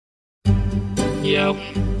Yo,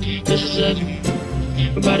 this is it.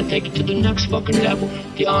 We're about to take it to the next fucking level.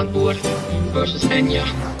 The onboard versus Enya.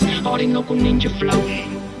 All the local ninja flow.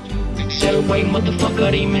 Sail away,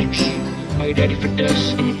 motherfucker remix. Are you ready for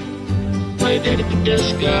this? Are you ready for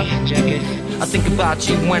this, girl? Check it. I think about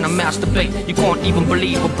you when I masturbate. You can't even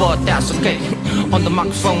believe it, but that's okay. On the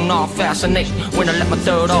microphone, I'll fascinate. When I let my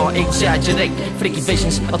third eye exaggerate. Freaky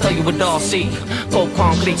visions, I'll tell you what I'll see. Cold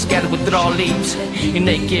concrete scattered with raw leaves. You're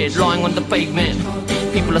naked, lying on the pavement.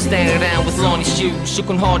 People are standing around with lonely shoes. You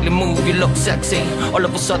can hardly move, you look sexy. All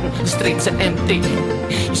of a sudden, the streets are empty.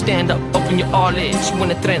 You stand up, open your eyelids. You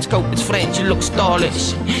in a trench coat, it's French, you look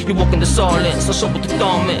stylish. You walk in the silence, I saw what the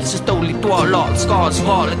dawn is. It's totally twilight, scars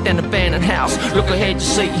violet and abandoned house. Look ahead, you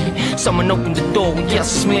see, someone opened the door, and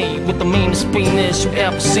yes, it's me. With the meanest penis you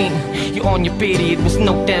ever seen. You're on your period with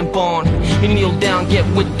no tampon. You kneel down, get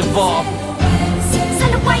with the vibe.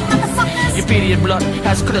 Celebrate, motherfuckers. Your period blood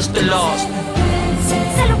has crystallized.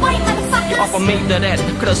 Celebrate, motherfuckers. You offer me that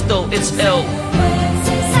crystal, it's ill.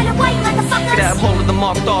 Celebrate, motherfuckers. Grab hold of the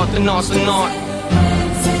marked art, the nice and not.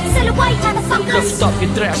 Celebrate, motherfuckers. Lift up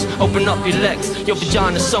your dress, open up your legs. Your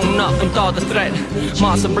vagina's sewn up and all the thread.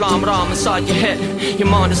 My sublime rhyme inside your head. Your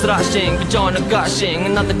mind is rushing, vagina gushing.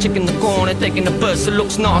 Another chick in the corner taking a bus. It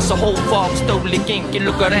looks nice, the whole vibe's totally kinky.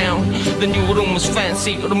 Look around, the new room is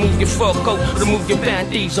fancy. Remove your fur coat, remove your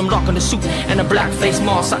panties. I'm rocking a suit and a black face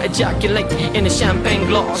mask. I ejaculate in a champagne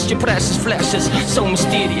glass. Your precious flesh is so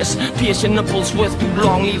mysterious. Pierce your nipples with two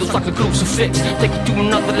long needles like a crucifix. Take it to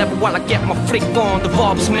another level while I get my freak on. The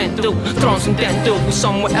vibe is mental, transcendental. We're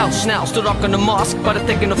somewhere else now, still rocking the mask. But I'm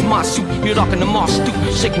taking off my suit, you're rocking the mask too.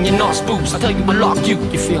 Shaking your nose boobs, I tell you I lock you.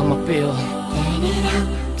 You feel my bill. Turn it up,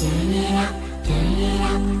 turn it up, turn it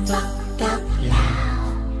up, fucked up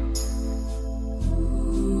loud.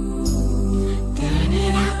 Turn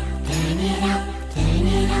it up, turn it up, turn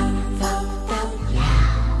it up, fucked up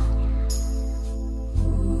loud.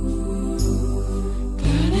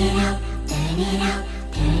 Turn it up, turn it up,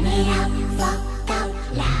 turn it up, fucked up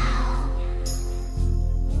loud.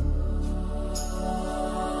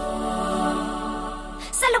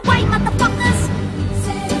 Celebrate, motherfuckers.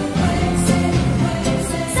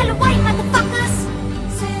 Celebrate, motherfuckers.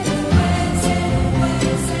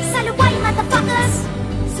 Celebrate, motherfuckers.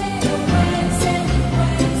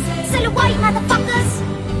 Celebrate, motherfuckers.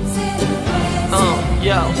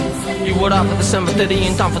 Yo, you what up at December 30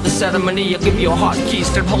 in time for the ceremony. I'll give you a heart key,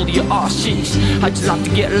 strip hold of your arse cheeks. I'd just like to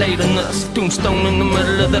get laid on this tombstone in the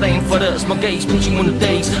middle of the rain for this. My gaze puts you in the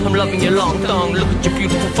daze. I'm loving your long tongue. Look at your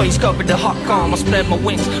beautiful face covered in hot calm. I spread my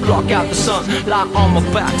wings, block out the sun. Lie on my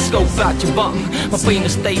back, scope out your bum. My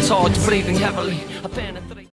penis stays hard, you're breathing heavily.